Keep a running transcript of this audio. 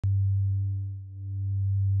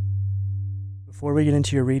Before we get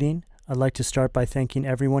into your reading, I'd like to start by thanking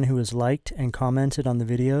everyone who has liked and commented on the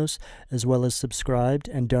videos, as well as subscribed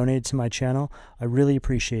and donated to my channel. I really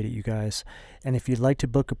appreciate it, you guys. And if you'd like to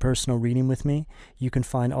book a personal reading with me, you can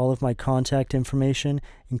find all of my contact information,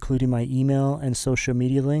 including my email and social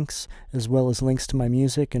media links, as well as links to my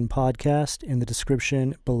music and podcast in the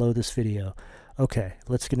description below this video. Okay,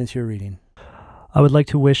 let's get into your reading. I would like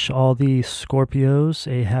to wish all the Scorpios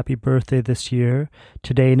a happy birthday this year.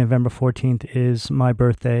 Today, November 14th, is my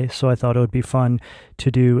birthday, so I thought it would be fun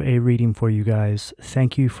to do a reading for you guys.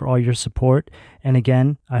 Thank you for all your support, and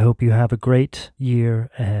again, I hope you have a great year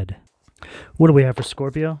ahead. What do we have for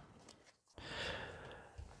Scorpio?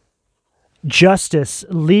 Justice,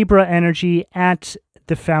 Libra energy at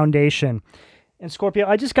the foundation. And Scorpio,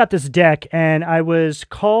 I just got this deck, and I was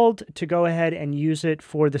called to go ahead and use it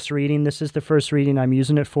for this reading. This is the first reading I'm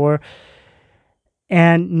using it for.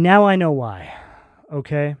 And now I know why,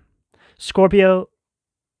 okay? Scorpio,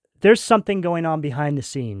 there's something going on behind the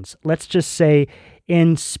scenes. Let's just say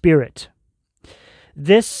in spirit.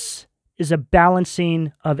 This is a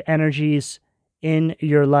balancing of energies in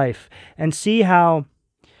your life. And see how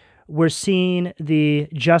we're seeing the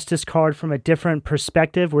Justice card from a different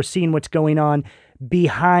perspective. We're seeing what's going on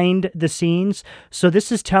behind the scenes. So this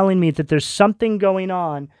is telling me that there's something going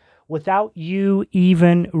on without you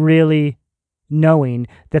even really knowing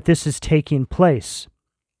that this is taking place.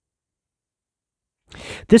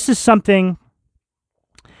 This is something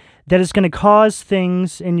that is going to cause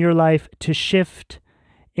things in your life to shift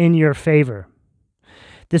in your favor.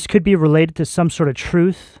 This could be related to some sort of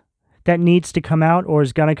truth that needs to come out or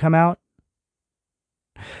is going to come out.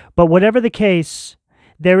 But whatever the case,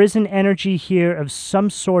 there is an energy here of some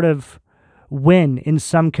sort of win in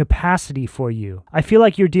some capacity for you. I feel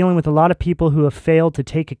like you're dealing with a lot of people who have failed to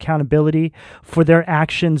take accountability for their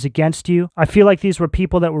actions against you. I feel like these were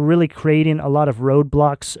people that were really creating a lot of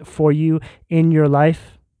roadblocks for you in your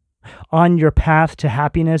life, on your path to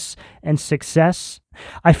happiness and success.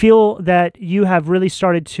 I feel that you have really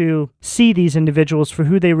started to see these individuals for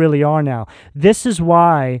who they really are now. This is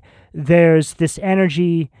why there's this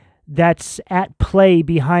energy that's at play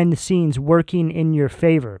behind the scenes working in your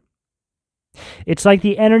favor. It's like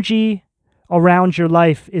the energy around your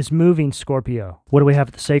life is moving, Scorpio. What do we have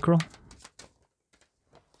at the sacral?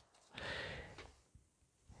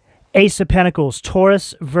 Ace of Pentacles,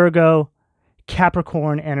 Taurus, Virgo,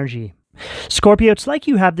 Capricorn energy. Scorpio, it's like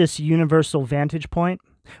you have this universal vantage point,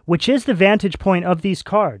 which is the vantage point of these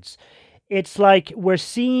cards. It's like we're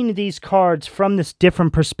seeing these cards from this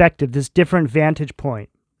different perspective, this different vantage point.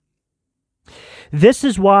 This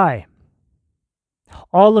is why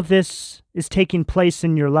all of this is taking place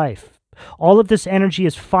in your life. All of this energy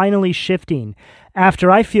is finally shifting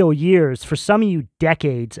after, I feel, years, for some of you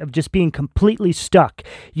decades, of just being completely stuck.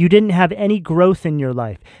 You didn't have any growth in your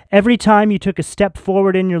life. Every time you took a step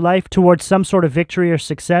forward in your life towards some sort of victory or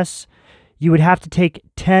success, you would have to take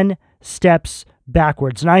 10 steps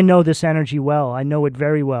backwards. And I know this energy well. I know it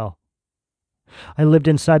very well. I lived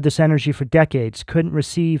inside this energy for decades, couldn't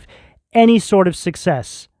receive any sort of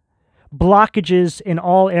success. Blockages in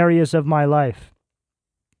all areas of my life.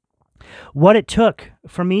 What it took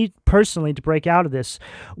for me personally to break out of this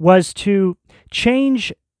was to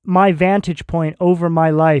change my vantage point over my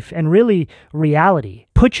life and really reality.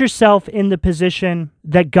 Put yourself in the position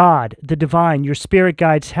that God, the divine, your spirit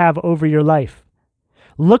guides have over your life.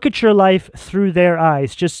 Look at your life through their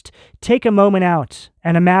eyes. Just take a moment out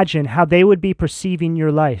and imagine how they would be perceiving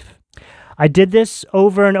your life. I did this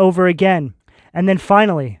over and over again. And then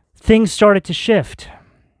finally, things started to shift.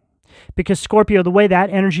 Because Scorpio, the way that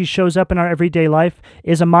energy shows up in our everyday life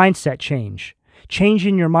is a mindset change.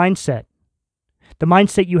 Changing your mindset. The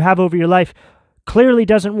mindset you have over your life clearly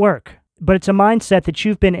doesn't work, but it's a mindset that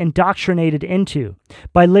you've been indoctrinated into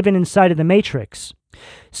by living inside of the matrix.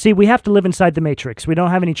 See, we have to live inside the matrix. We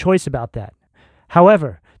don't have any choice about that.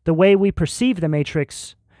 However, the way we perceive the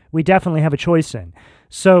matrix, we definitely have a choice in.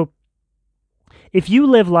 So, if you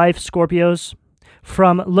live life, Scorpios,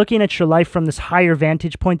 from looking at your life from this higher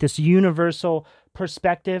vantage point, this universal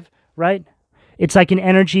perspective, right? It's like an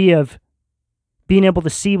energy of being able to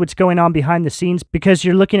see what's going on behind the scenes because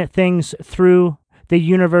you're looking at things through the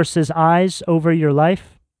universe's eyes over your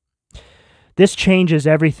life. This changes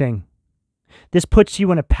everything. This puts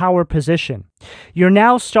you in a power position. You're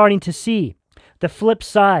now starting to see the flip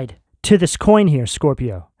side to this coin here,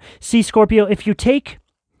 Scorpio. See, Scorpio, if you take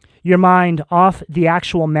your mind off the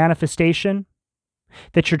actual manifestation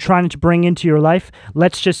that you're trying to bring into your life,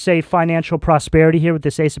 let's just say financial prosperity here with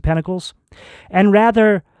this Ace of Pentacles, and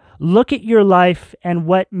rather look at your life and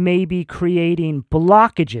what may be creating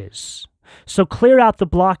blockages So clear out the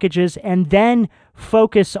blockages and then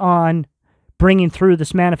focus on bringing through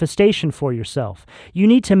this manifestation for yourself. You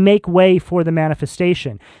need to make way for the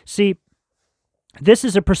manifestation. See, this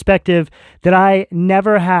is a perspective that I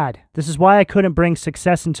never had. This is why I couldn't bring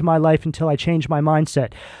success into my life until I changed my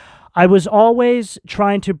mindset. I was always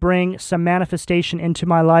trying to bring some manifestation into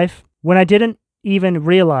my life when I didn't even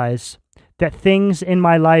realize that things in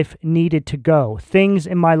my life needed to go. Things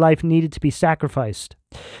in my life needed to be sacrificed.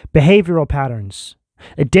 Behavioral patterns,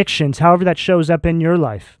 addictions, however that shows up in your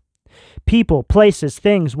life. People, places,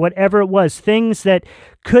 things, whatever it was, things that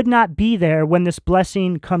could not be there when this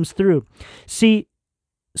blessing comes through. See,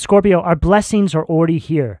 Scorpio, our blessings are already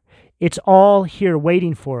here. It's all here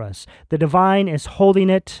waiting for us. The divine is holding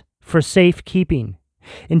it for safekeeping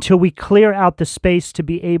until we clear out the space to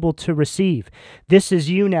be able to receive. This is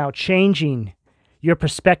you now changing your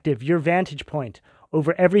perspective, your vantage point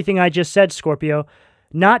over everything I just said, Scorpio.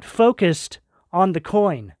 Not focused on the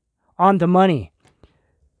coin, on the money,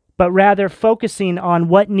 but rather focusing on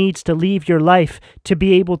what needs to leave your life to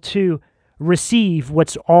be able to receive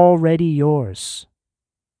what's already yours.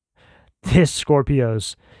 This,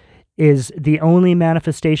 Scorpios, is the only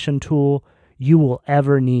manifestation tool you will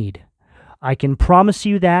ever need. I can promise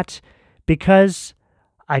you that because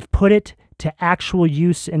I've put it to actual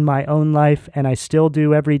use in my own life, and I still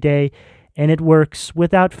do every day, and it works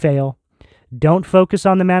without fail. Don't focus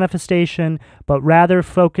on the manifestation, but rather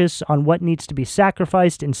focus on what needs to be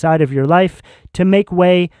sacrificed inside of your life to make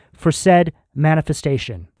way for said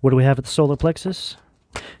manifestation. What do we have at the solar plexus?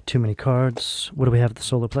 Too many cards. What do we have at the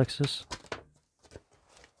solar plexus?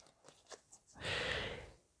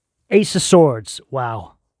 Ace of Swords.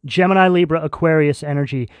 Wow. Gemini, Libra, Aquarius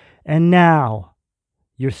energy. And now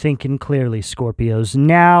you're thinking clearly, Scorpios.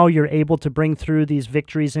 Now you're able to bring through these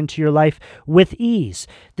victories into your life with ease.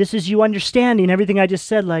 This is you understanding everything I just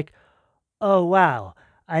said, like, oh, wow,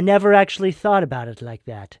 I never actually thought about it like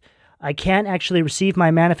that. I can't actually receive my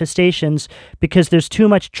manifestations because there's too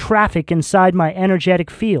much traffic inside my energetic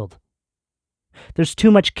field. There's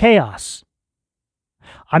too much chaos.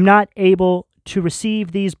 I'm not able to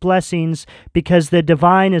receive these blessings because the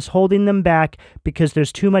divine is holding them back because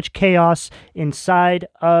there's too much chaos inside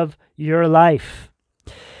of your life.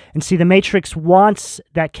 And see, the Matrix wants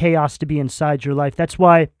that chaos to be inside your life. That's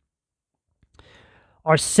why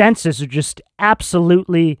our senses are just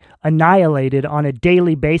absolutely annihilated on a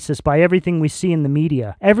daily basis by everything we see in the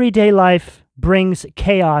media. Everyday life brings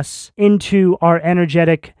chaos into our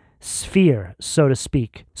energetic sphere, so to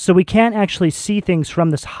speak. So we can't actually see things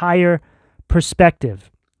from this higher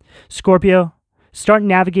perspective. Scorpio, start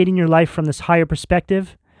navigating your life from this higher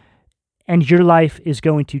perspective, and your life is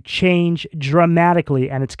going to change dramatically,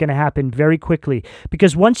 and it's going to happen very quickly.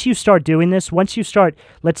 Because once you start doing this, once you start,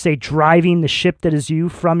 let's say, driving the ship that is you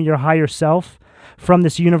from your higher self, from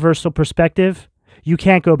this universal perspective, you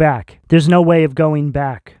can't go back. There's no way of going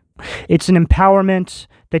back. It's an empowerment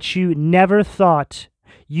that you never thought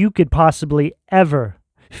you could possibly ever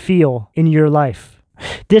feel in your life.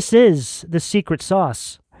 This is the secret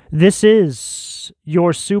sauce. This is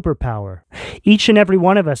your superpower. Each and every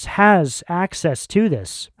one of us has access to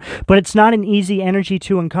this, but it's not an easy energy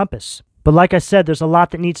to encompass. But like I said, there's a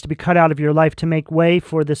lot that needs to be cut out of your life to make way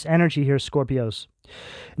for this energy here, Scorpios.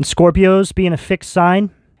 And Scorpios, being a fixed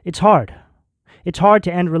sign, it's hard. It's hard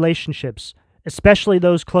to end relationships, especially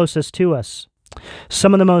those closest to us.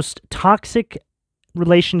 Some of the most toxic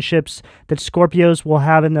relationships that Scorpios will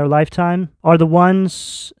have in their lifetime are the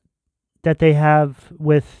ones that they have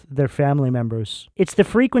with their family members. It's the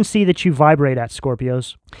frequency that you vibrate at,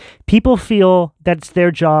 Scorpios. People feel that it's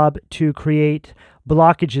their job to create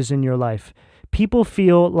blockages in your life. People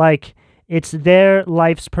feel like it's their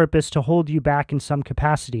life's purpose to hold you back in some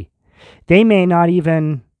capacity. They may not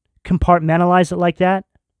even compartmentalize it like that,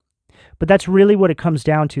 but that's really what it comes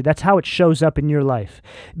down to. That's how it shows up in your life.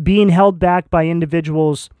 Being held back by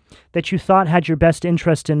individuals that you thought had your best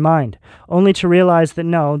interest in mind, only to realize that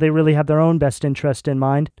no, they really have their own best interest in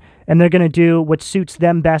mind, and they're going to do what suits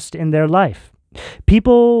them best in their life.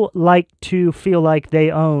 People like to feel like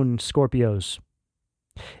they own Scorpios.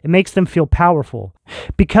 It makes them feel powerful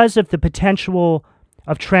because of the potential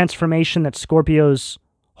of transformation that Scorpios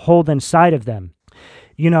hold inside of them.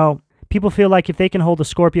 You know, people feel like if they can hold a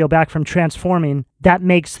Scorpio back from transforming, that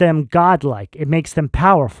makes them godlike. It makes them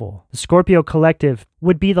powerful. The Scorpio collective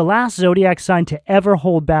would be the last zodiac sign to ever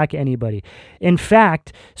hold back anybody. In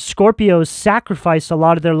fact, Scorpios sacrifice a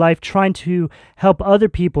lot of their life trying to help other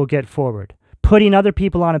people get forward, putting other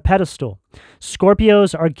people on a pedestal.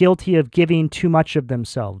 Scorpios are guilty of giving too much of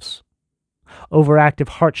themselves. Overactive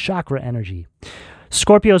heart chakra energy.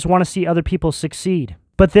 Scorpios want to see other people succeed.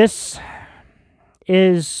 But this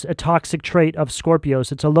is a toxic trait of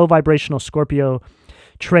Scorpios. It's a low vibrational Scorpio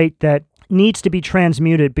trait that needs to be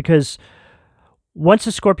transmuted, because once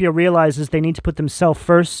a Scorpio realizes they need to put themselves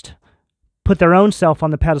first, put their own self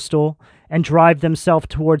on the pedestal, and drive themselves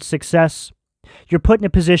towards success, you're put in a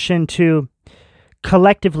position to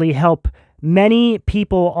collectively help many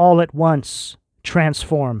people all at once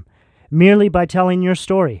transform merely by telling your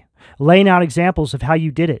story, laying out examples of how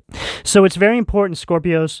you did it. So it's very important,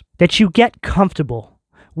 Scorpios, that you get comfortable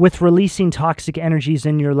with releasing toxic energies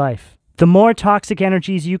in your life. The more toxic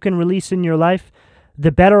energies you can release in your life,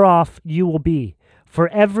 the better off you will be. For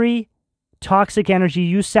every toxic energy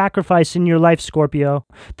you sacrifice in your life, Scorpio,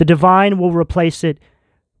 the divine will replace it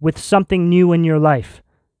with something new in your life.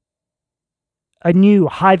 A new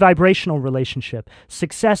high vibrational relationship,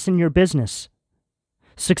 success in your business,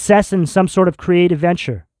 success in some sort of creative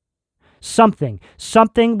venture. Something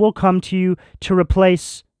will come to you to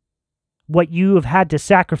replace what you have had to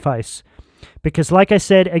sacrifice. Because like I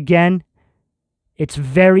said, again, it's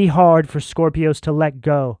very hard for Scorpios to let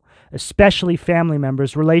go, especially family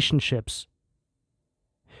members, relationships.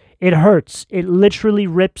 It hurts. It literally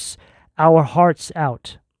rips our hearts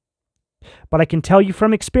out. But I can tell you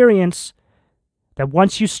from experience that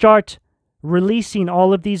once you start releasing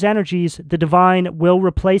all of these energies, the divine will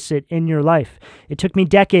replace it in your life. It took me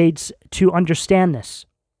decades to understand this.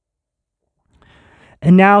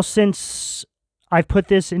 And now, since I've put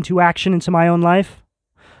this into action into my own life,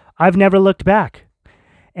 I've never looked back.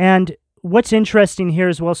 And what's interesting here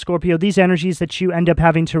as well, Scorpio, these energies that you end up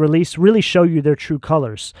having to release really show you their true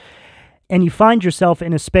colors. And you find yourself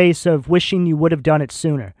in a space of wishing you would have done it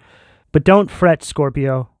sooner. But don't fret,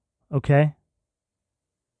 Scorpio, okay?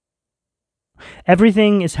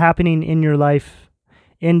 Everything is happening in your life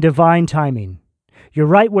in divine timing. You're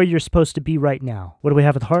right where you're supposed to be right now. What do we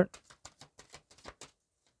have at the heart?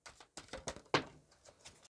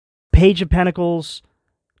 Page of Pentacles,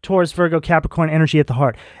 Taurus, Virgo, Capricorn energy at the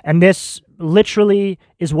heart. And this literally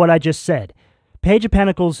is what I just said. Page of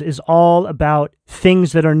Pentacles is all about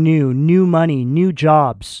things that are new money, new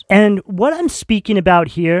jobs. And what I'm speaking about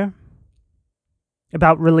here,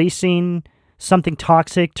 about releasing something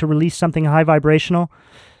toxic to release something high vibrational,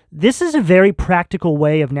 this is a very practical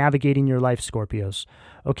way of navigating your life, Scorpios.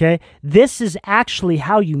 Okay? This is actually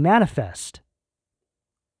how you manifest.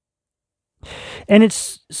 And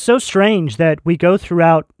it's so strange that we go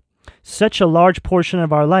throughout such a large portion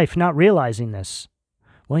of our life not realizing this.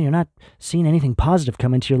 Well, you're not seeing anything positive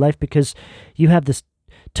come into your life because you have this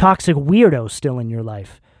toxic weirdo still in your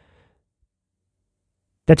life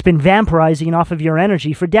that's been vampirizing off of your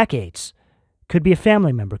energy for decades. Could be a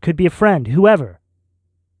family member, could be a friend, whoever.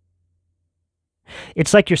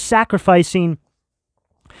 It's like you're sacrificing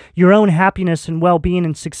your own happiness and well-being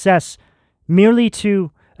and success merely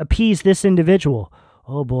to appease this individual.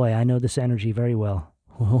 Oh boy, I know this energy very well.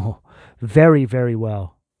 Oh, very, very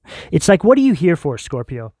well. It's like, what are you here for,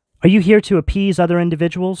 Scorpio? Are you here to appease other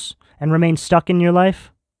individuals and remain stuck in your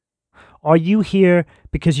life? Are you here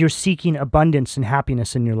because you're seeking abundance and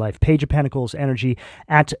happiness in your life? Page of Pentacles energy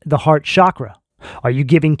at the heart chakra. Are you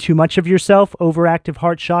giving too much of yourself, overactive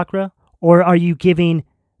heart chakra? Or are you giving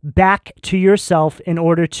back to yourself in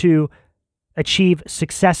order to achieve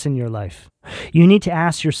success in your life? You need to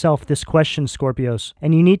ask yourself this question, Scorpios,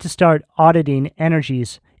 and you need to start auditing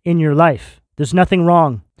energies in your life. There's nothing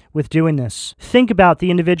wrong with doing this. Think about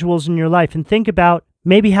the individuals in your life and think about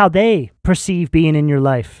maybe how they perceive being in your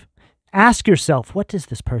life. Ask yourself, what does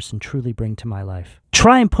this person truly bring to my life?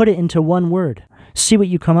 Try and put it into one word. See what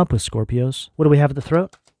you come up with, Scorpios. What do we have at the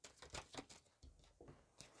throat?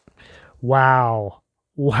 Wow.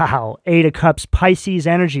 Wow. Eight of Cups, Pisces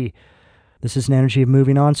energy. This is an energy of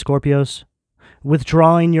moving on, Scorpios.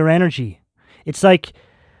 Withdrawing your energy. It's like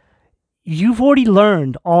you've already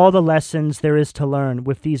learned all the lessons there is to learn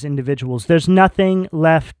with these individuals. There's nothing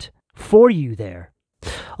left for you there.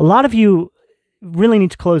 A lot of you really need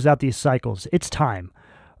to close out these cycles. It's time,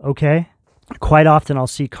 okay? Quite often I'll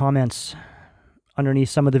see comments underneath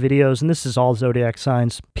some of the videos, and this is all zodiac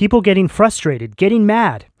signs. People getting frustrated, getting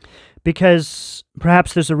mad, because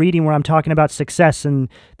perhaps there's a reading where I'm talking about success, and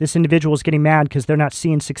this individual is getting mad because they're not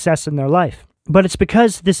seeing success in their life. But it's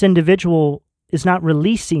because this individual is not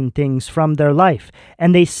releasing things from their life.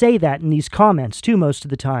 And they say that in these comments too most of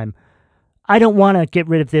the time. I don't want to get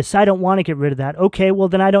rid of this. I don't want to get rid of that. Okay, well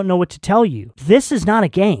then I don't know what to tell you. This is not a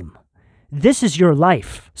game. This is your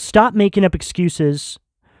life. Stop making up excuses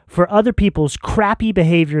for other people's crappy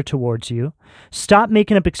behavior towards you. Stop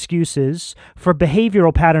making up excuses for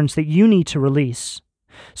behavioral patterns that you need to release.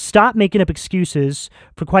 Stop making up excuses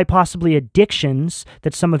for quite possibly addictions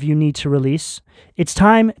that some of you need to release. It's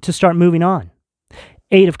time to start moving on.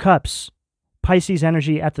 Eight of Cups, Pisces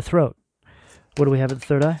energy at the throat. What do we have at the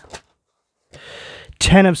third eye?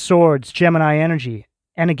 Ten of Swords, Gemini energy.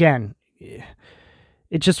 And again,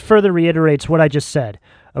 it just further reiterates what I just said.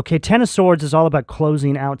 Okay, Ten of Swords is all about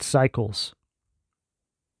closing out cycles.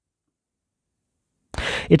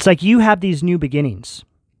 It's like you have these new beginnings.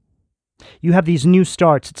 You have these new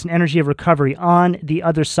starts. It's an energy of recovery on the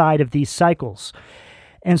other side of these cycles.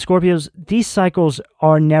 And Scorpios, these cycles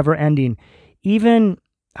are never ending. Even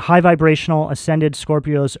high vibrational ascended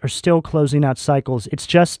Scorpios are still closing out cycles. It's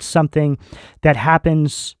just something that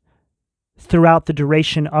happens throughout the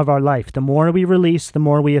duration of our life. The more we release, the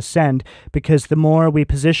more we ascend, because the more we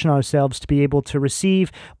position ourselves to be able to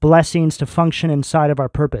receive blessings, to function inside of our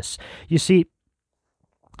purpose. You see,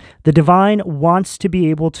 the divine wants to be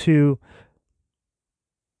able to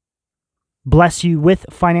bless you with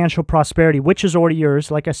financial prosperity, which is already yours.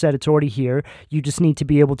 Like I said, it's already here. You just need to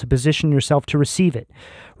be able to position yourself to receive it,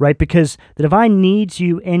 right? Because the divine needs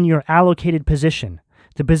you in your allocated position,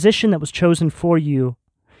 the position that was chosen for you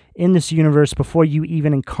in this universe before you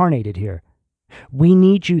even incarnated here. We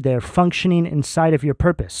need you there functioning inside of your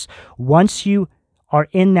purpose. Once you are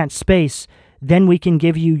in that space, then we can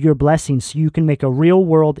give you your blessings so you can make a real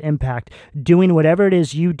world impact doing whatever it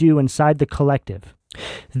is you do inside the collective.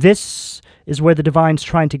 This is where the divine's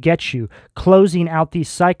trying to get you, closing out these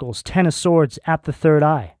cycles. Ten of Swords at the third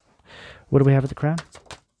eye. What do we have at the crown?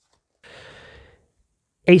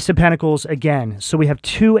 Ace of Pentacles again. So we have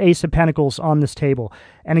two Ace of Pentacles on this table.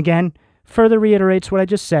 And again, further reiterates what I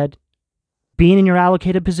just said. Being in your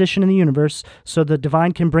allocated position in the universe so the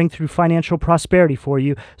divine can bring through financial prosperity for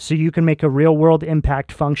you so you can make a real world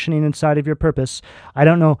impact functioning inside of your purpose. I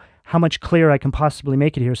don't know how much clearer I can possibly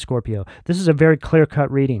make it here, Scorpio. This is a very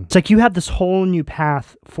clear-cut reading. It's like you have this whole new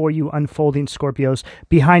path for you unfolding, Scorpios,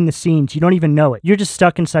 behind the scenes. You don't even know it. You're just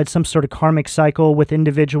stuck inside some sort of karmic cycle with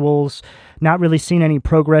individuals, not really seeing any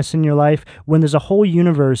progress in your life, when there's a whole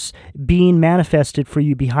universe being manifested for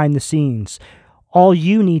you behind the scenes. All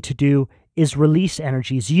you need to do is release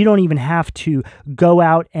energies. You don't even have to go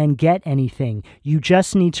out and get anything. You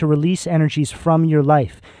just need to release energies from your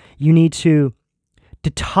life. You need to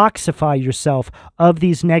detoxify yourself of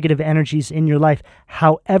these negative energies in your life,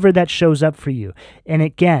 however that shows up for you. And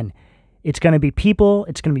again, it's going to be people,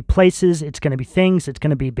 it's going to be places, it's going to be things, it's going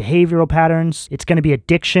to be behavioral patterns, it's going to be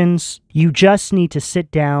addictions. You just need to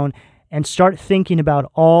sit down and start thinking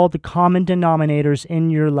about all the common denominators in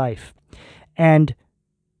your life and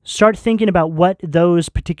start thinking about what those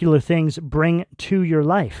particular things bring to your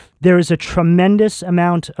life. There is a tremendous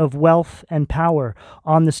amount of wealth and power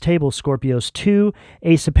on this table, Scorpios. Two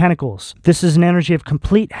Ace of Pentacles. This is an energy of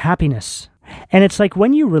complete happiness. And it's like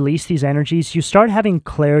when you release these energies, you start having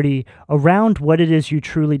clarity around what it is you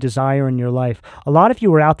truly desire in your life. A lot of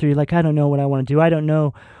you are out there, you're like, I don't know what I want to do. I don't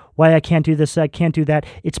know why I can't do this, I can't do that.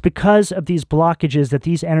 It's because of these blockages that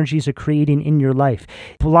these energies are creating in your life,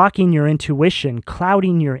 blocking your intuition,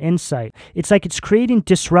 clouding your insight. It's like it's creating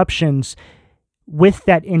disruptions with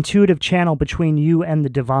that intuitive channel between you and the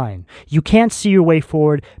divine. You can't see your way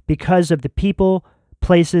forward because of the people,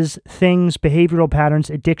 places, things, behavioral patterns,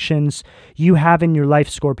 addictions you have in your life,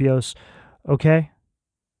 Scorpios. Okay?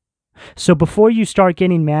 So before you start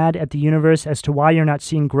getting mad at the universe as to why you're not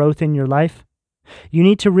seeing growth in your life, you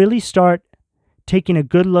need to really start taking a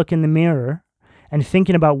good look in the mirror and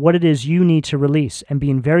thinking about what it is you need to release and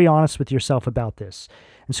being very honest with yourself about this.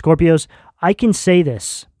 And Scorpios, I can say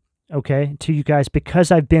this, okay, to you guys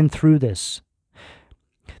because I've been through this.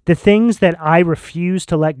 The things that I refuse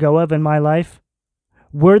to let go of in my life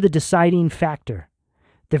were the deciding factor.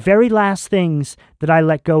 The very last things that I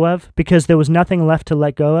let go of, because there was nothing left to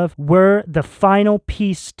let go of, were the final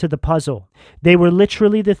piece to the puzzle. They were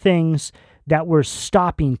literally the things that were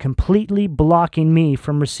stopping, completely blocking me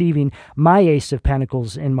from receiving my Ace of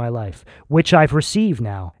Pentacles in my life, which I've received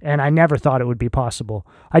now, and I never thought it would be possible.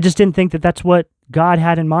 I just didn't think that that's what God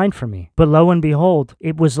had in mind for me. But lo and behold,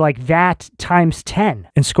 it was like that times 10.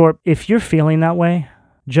 And Scorp, if you're feeling that way,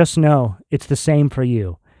 just know it's the same for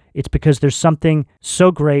you. It's because there's something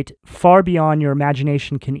so great, far beyond your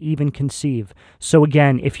imagination can even conceive. So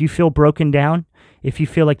again, if you feel broken down, if you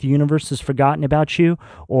feel like the universe has forgotten about you,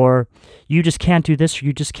 or you just can't do this, or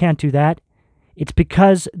you just can't do that, it's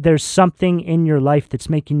because there's something in your life that's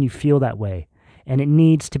making you feel that way, and it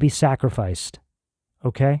needs to be sacrificed.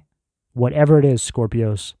 Okay? Whatever it is,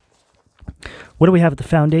 Scorpios. What do we have at the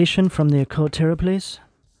foundation from the Occult Tarot, please?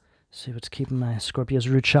 See what's keeping my Scorpio's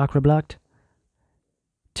root chakra blocked.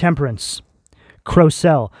 Temperance.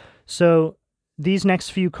 Crocell. So these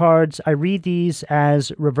next few cards, I read these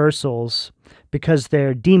as reversals. because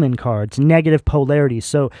they're demon cards, negative polarities.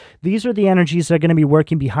 So these are the energies that are going to be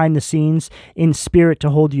working behind the scenes in spirit to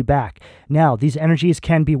hold you back. Now, these energies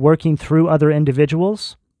can be working through other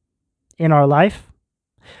individuals in our life,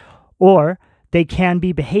 or they can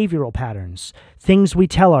be behavioral patterns, things we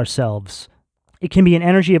tell ourselves. It can be an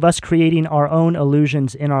energy of us creating our own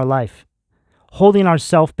illusions in our life, holding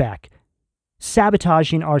ourselves back,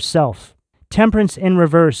 sabotaging ourselves. Temperance in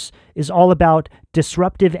reverse is all about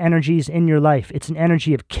disruptive energies in your life. It's an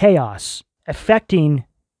energy of chaos affecting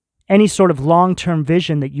any sort of long-term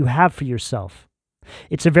vision that you have for yourself.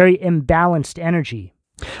 It's a very imbalanced energy.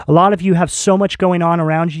 A lot of you have so much going on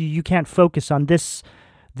around you, you can't focus on this,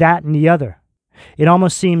 that, and the other. It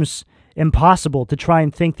almost seems impossible to try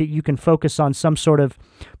and think that you can focus on some sort of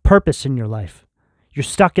purpose in your life. You're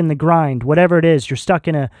stuck in the grind, whatever it is. You're stuck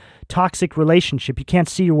in a toxic relationship. You can't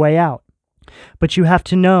see your way out. But you have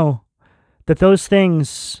to know that those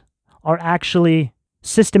things are actually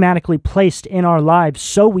systematically placed in our lives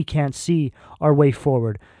so we can't see our way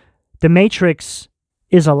forward. The Matrix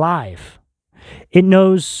is alive. It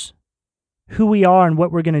knows who we are and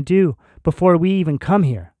what we're going to do before we even come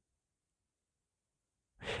here.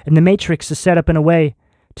 And the Matrix is set up in a way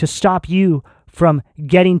to stop you from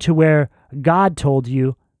getting to where God told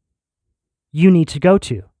you you need to go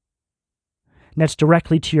to. And that's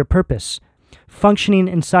directly to your purpose. Functioning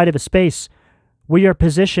inside of a space where you're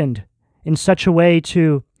positioned in such a way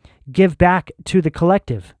to give back to the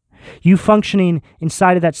collective. You functioning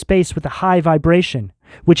inside of that space with a high vibration,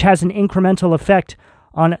 which has an incremental effect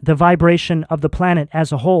on the vibration of the planet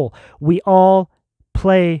as a whole. We all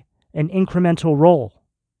play an incremental role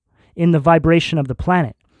in the vibration of the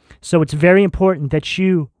planet. So it's very important that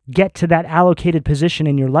you get to that allocated position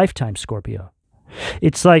in your lifetime, Scorpio.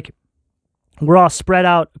 It's like we're all spread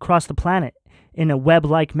out across the planet in a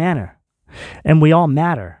web-like manner, and we all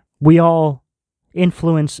matter. We all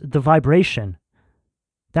influence the vibration.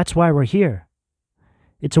 That's why we're here.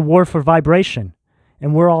 It's a war for vibration,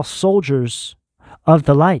 and we're all soldiers of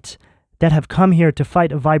the light that have come here to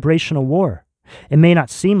fight a vibrational war. It may not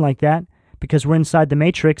seem like that because we're inside the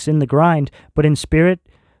Matrix in the grind, but in spirit,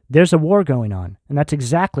 there's a war going on, and that's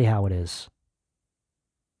exactly how it is.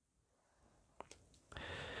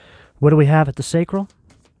 What do we have at the sacral?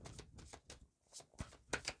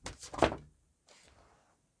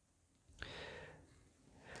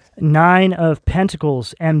 Nine of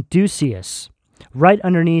Pentacles, Amdusius, right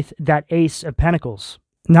underneath that Ace of Pentacles.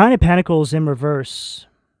 Nine of Pentacles in reverse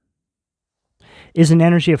is an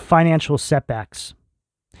energy of financial setbacks.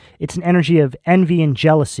 It's an energy of envy and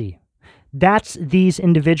jealousy. That's these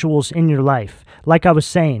individuals in your life. Like I was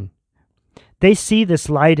saying, they see this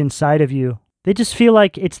light inside of you. They just feel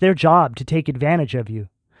like it's their job to take advantage of you,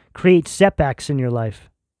 create setbacks in your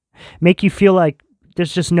life, make you feel like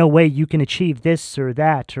there's just no way you can achieve this or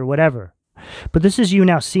that or whatever. But this is you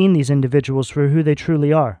now seeing these individuals for who they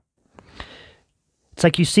truly are. It's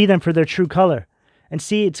like you see them for their true color. And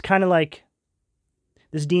see, it's kind of like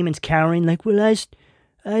this demon's cowering, like, well,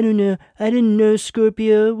 I don't know. I didn't know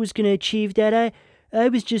Scorpio was going to achieve that. I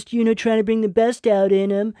was just, trying to bring the best out in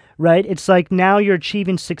him, right? It's like now you're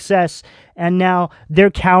achieving success, and now they're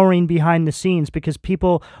cowering behind the scenes because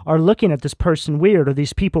people are looking at this person weird, or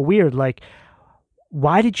these people weird, like,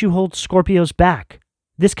 why did you hold Scorpios back?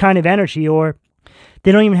 This kind of energy, or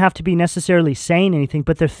they don't even have to be necessarily saying anything,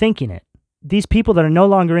 but they're thinking it. These people that are no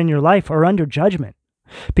longer in your life are under judgment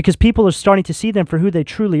because people are starting to see them for who they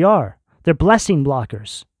truly are. They're blessing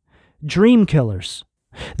blockers, dream killers.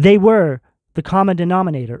 They were the common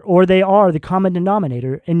denominator, or they are the common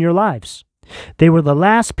denominator in your lives. They were the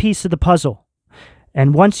last piece of the puzzle.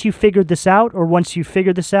 And once you figured this out,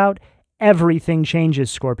 everything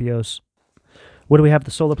changes, Scorpios. What do we have,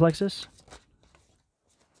 the solar plexus?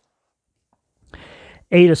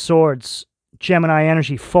 Eight of Swords, Gemini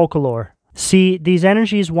energy, folklore. See, these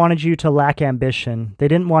energies wanted you to lack ambition. They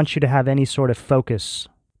didn't want you to have any sort of focus.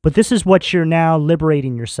 But this is what you're now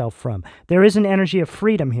liberating yourself from. There is an energy of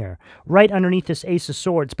freedom here, right underneath this Ace of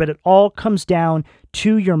Swords, but it all comes down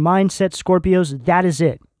to your mindset, Scorpios. That is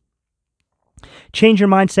it. Change your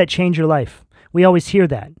mindset, change your life. We always hear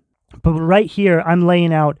that. But right here, I'm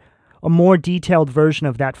laying out a more detailed version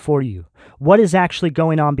of that for you. What is actually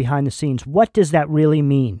going on behind the scenes? What does that really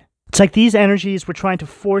mean? It's like these energies were trying to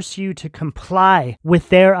force you to comply with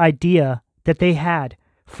their idea that they had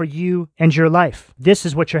for you and your life. This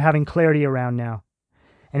is what you're having clarity around now.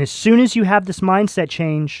 And as soon as you have this mindset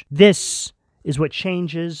change, this is what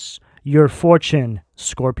changes your fortune,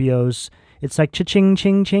 Scorpios. It's like cha-ching,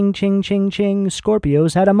 ching, ching, ching, ching, ching.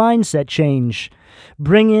 Scorpios had a mindset change.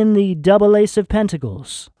 Bring in the double Ace of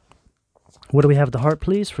Pentacles. What do we have at the heart,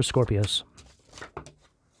 please, for Scorpios?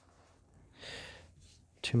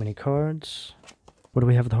 Too many cards. What do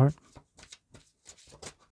we have with the heart?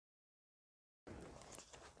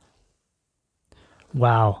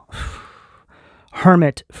 Wow.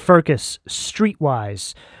 Hermit, Furcus,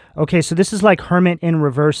 Streetwise. Okay, so this is like Hermit in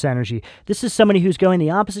reverse energy. This is somebody who's going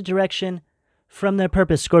the opposite direction from their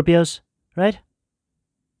purpose, Scorpios, right?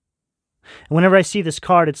 And whenever I see this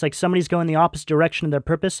card, it's like somebody's going the opposite direction of their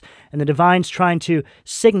purpose, and the divine's trying to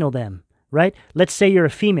signal them, right? Let's say you're a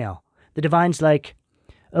female. The divine's like,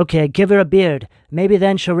 okay, give her a beard. Maybe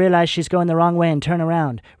then she'll realize she's going the wrong way and turn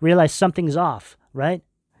around, realize something's off, right?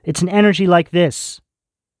 It's an energy like this.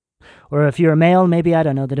 Or if you're a male, maybe, I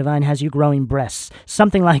don't know, the divine has you growing breasts,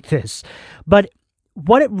 something like this. But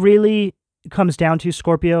what it really comes down to,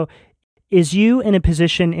 Scorpio, is you in a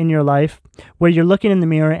position in your life where you're looking in the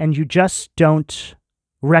mirror and you just don't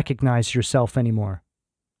recognize yourself anymore.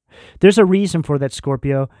 There's a reason for that,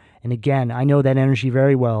 Scorpio. And again, I know that energy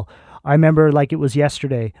very well. I remember like it was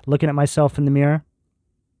yesterday, looking at myself in the mirror,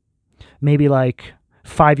 maybe like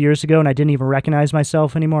 5 years ago, and I didn't even recognize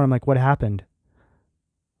myself anymore. I'm like, what happened?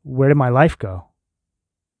 Where did my life go?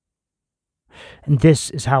 And this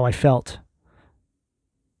is how I felt.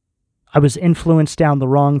 I was influenced down the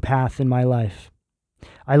wrong path in my life.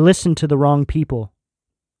 I listened to the wrong people.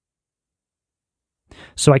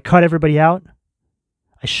 So I cut everybody out.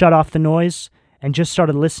 I shut off the noise and just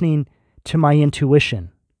started listening to my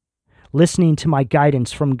intuition, listening to my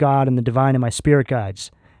guidance from God and the divine and my spirit guides.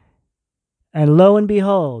 And lo and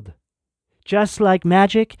behold, just like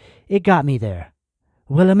magic, it got me there.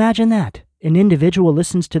 Well, imagine that. An individual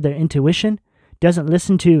listens to their intuition, doesn't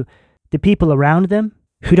listen to the people around them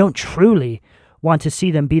who don't truly want to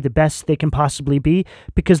see them be the best they can possibly be,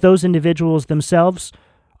 because those individuals themselves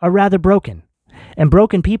are rather broken. And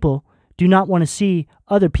broken people do not want to see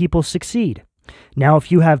other people succeed. Now,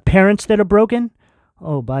 if you have parents that are broken,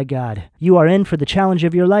 oh, by God, you are in for the challenge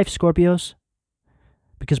of your life, Scorpios.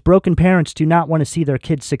 Because broken parents do not want to see their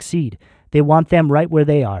kids succeed. They want them right where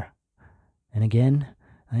they are. And again,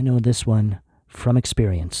 I know this one from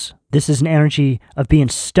experience. This is an energy of being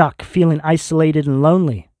stuck, feeling isolated and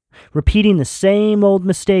lonely, repeating the same old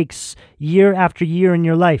mistakes year after year in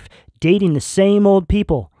your life, dating the same old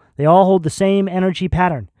people. They all hold the same energy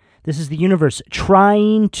pattern. This is the universe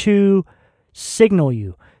trying to signal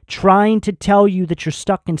you, trying to tell you that you're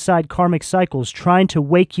stuck inside karmic cycles, trying to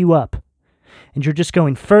wake you up. And you're just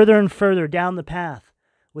going further and further down the path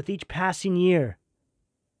with each passing year,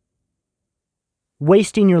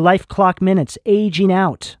 wasting your life clock minutes, aging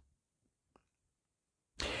out.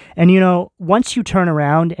 And you know, once you turn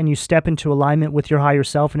around and you step into alignment with your higher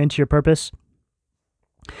self and into your purpose,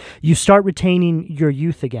 you start retaining your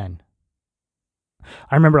youth again.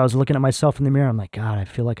 I remember I was looking at myself in the mirror. I'm like, God, I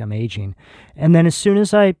feel like I'm aging. And then as soon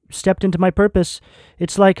as I stepped into my purpose,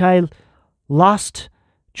 it's like I lost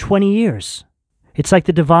 20 years. It's like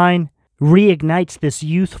the divine reignites this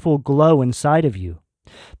youthful glow inside of you.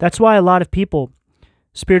 That's why a lot of people,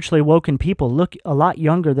 spiritually awoken people, look a lot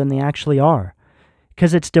younger than they actually are.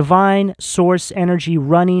 Because it's divine source energy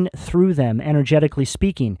running through them, energetically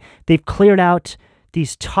speaking. They've cleared out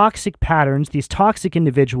these toxic patterns, these toxic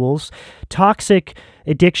individuals, toxic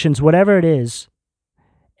addictions, whatever it is,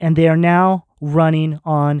 and they are now running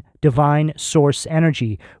on divine source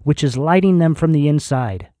energy, which is lighting them from the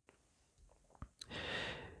inside.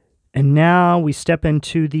 And now we step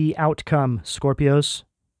into the outcome, Scorpios.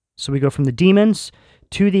 So we go from the demons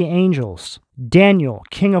to the angels. Daniel,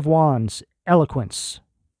 King of Wands, eloquence.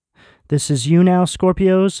 This is you now,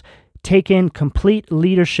 Scorpios. Take in complete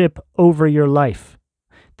leadership over your life.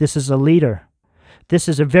 This is a leader. This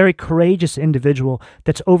is a very courageous individual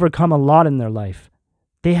that's overcome a lot in their life.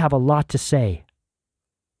 They have a lot to say.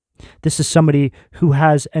 This is somebody who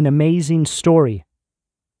has an amazing story.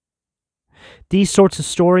 These sorts of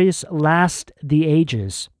stories last the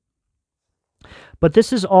ages. But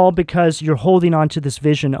this is all because you're holding on to this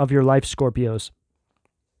vision of your life, Scorpios.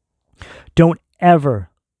 Don't ever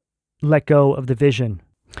let go of the vision,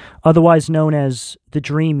 otherwise known as the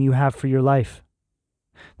dream you have for your life.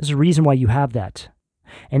 There's a reason why you have that.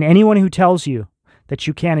 And anyone who tells you that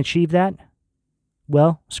you can't achieve that,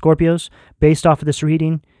 well, Scorpios, based off of this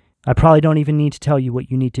reading, I probably don't even need to tell you what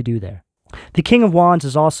you need to do there. The King of Wands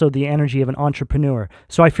is also the energy of an entrepreneur.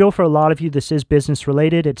 So I feel for a lot of you this is business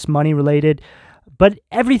related, it's money related, but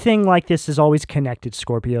everything like this is always connected,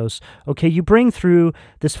 Scorpios. Okay, you bring through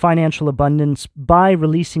this financial abundance by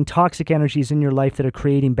releasing toxic energies in your life that are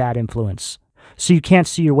creating bad influence. So you can't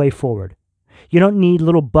see your way forward. You don't need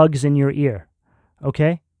little bugs in your ear,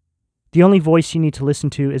 okay? The only voice you need to listen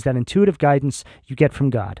to is that intuitive guidance you get from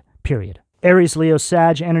God, period. Aries, Leo,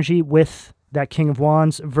 Sag energy with that King of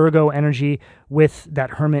Wands, Virgo energy with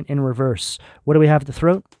that Hermit in reverse. What do we have at the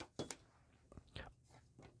throat?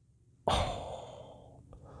 Oh.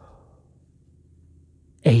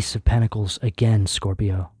 Ace of Pentacles again,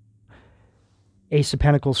 Scorpio. Ace of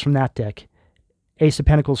Pentacles from that deck. Ace of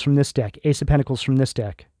Pentacles from this deck. Ace of Pentacles from this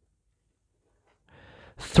deck.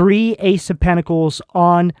 3 Ace of Pentacles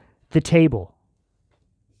on the table.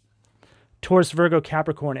 Taurus, Virgo,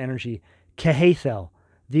 Capricorn energy. Kehathel,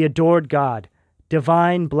 the adored God,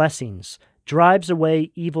 divine blessings, drives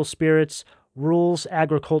away evil spirits, rules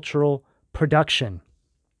agricultural production.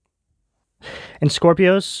 And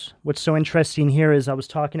Scorpios, what's so interesting here is I was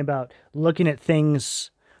talking about looking at things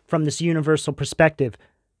from this universal perspective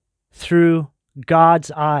through God's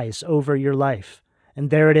eyes over your life. And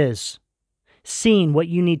there it is. Seeing what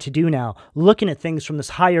you need to do now, looking at things from this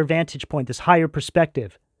higher vantage point, this higher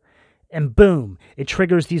perspective. And boom, it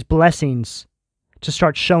triggers these blessings to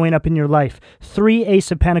start showing up in your life. 3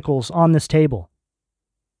 Ace of Pentacles on this table.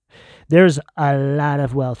 There's a lot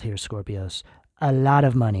of wealth here, Scorpios. A lot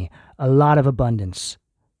of money, a lot of abundance,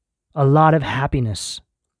 a lot of happiness,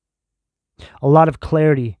 a lot of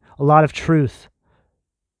clarity, a lot of truth,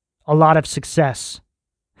 a lot of success.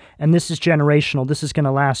 And this is generational. This is going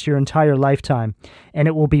to last your entire lifetime, and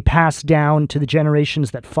it will be passed down to the generations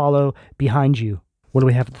that follow behind you. What do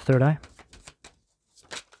we have at the third eye?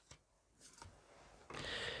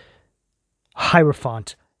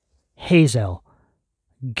 Hierophant, Hazel,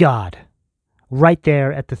 God, right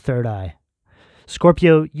there at the third eye.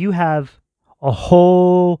 Scorpio, you have a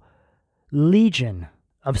whole legion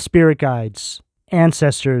of spirit guides,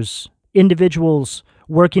 ancestors, individuals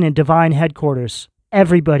working in divine headquarters.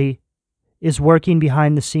 Everybody is working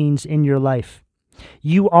behind the scenes in your life.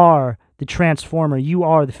 You are the transformer. You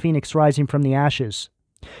are the phoenix rising from the ashes.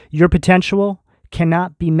 Your potential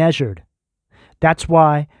cannot be measured. That's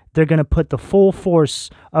why they're going to put the full force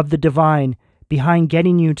of the divine behind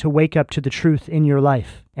getting you to wake up to the truth in your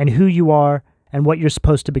life and who you are and what you're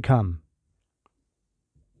supposed to become.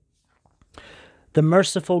 The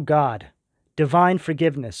merciful God, divine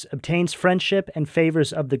forgiveness, obtains friendship and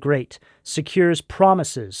favors of the great, secures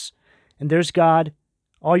promises. And there's God,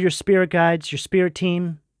 all your spirit guides, your spirit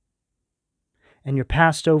team, and your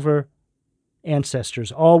passed over ancestors,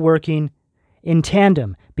 all working in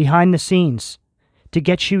tandem behind the scenes to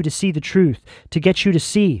get you to see the truth, to get you to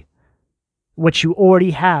see what you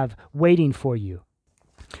already have waiting for you.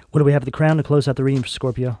 What do we have at the crown to close out the reading for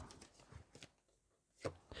Scorpio?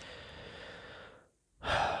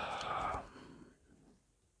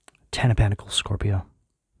 Ten of Pentacles, Scorpio.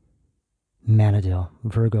 Manadil,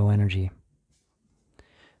 Virgo energy.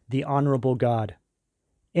 The honorable God.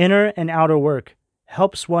 Inner and outer work.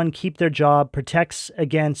 Helps one keep their job, protects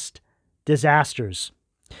against disasters.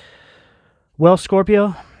 Well,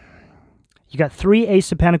 Scorpio, you got 3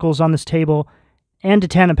 Ace of Pentacles on this table and a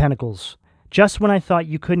 10 of Pentacles. Just when I thought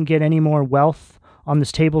you couldn't get any more wealth on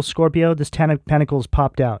this table, Scorpio, this 10 of Pentacles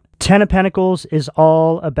popped out. 10 of Pentacles is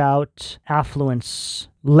all about affluence,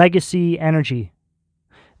 legacy energy.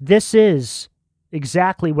 This is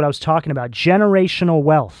exactly what I was talking about, generational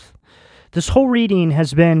wealth. This whole reading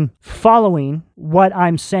has been following what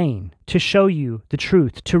I'm saying to show you the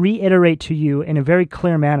truth, to reiterate to you in a very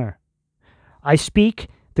clear manner. I speak,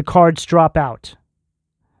 the cards drop out.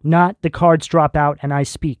 Not the cards drop out and I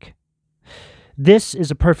speak. This is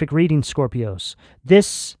a perfect reading, Scorpios.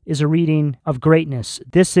 This is a reading of greatness.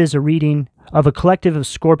 This is a reading of a collective of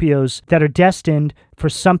Scorpios that are destined for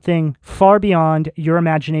something far beyond your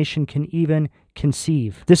imagination can even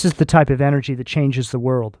conceive. This is the type of energy that changes the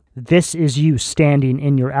world. This is you standing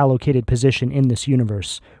in your allocated position in this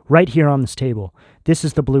universe, right here on this table. This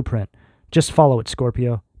is the blueprint. Just follow it,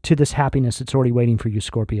 Scorpio, to this happiness that's already waiting for you,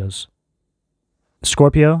 Scorpios.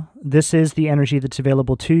 Scorpio, this is the energy that's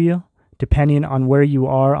available to you, depending on where you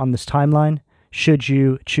are on this timeline, should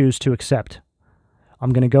you choose to accept.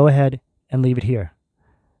 I'm going to go ahead and leave it here.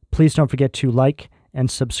 Please don't forget to like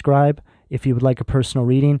and subscribe if you would like a personal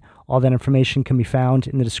reading. All that information can be found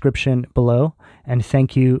in the description below. And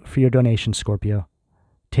thank you for your donation, Scorpio.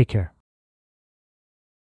 Take care.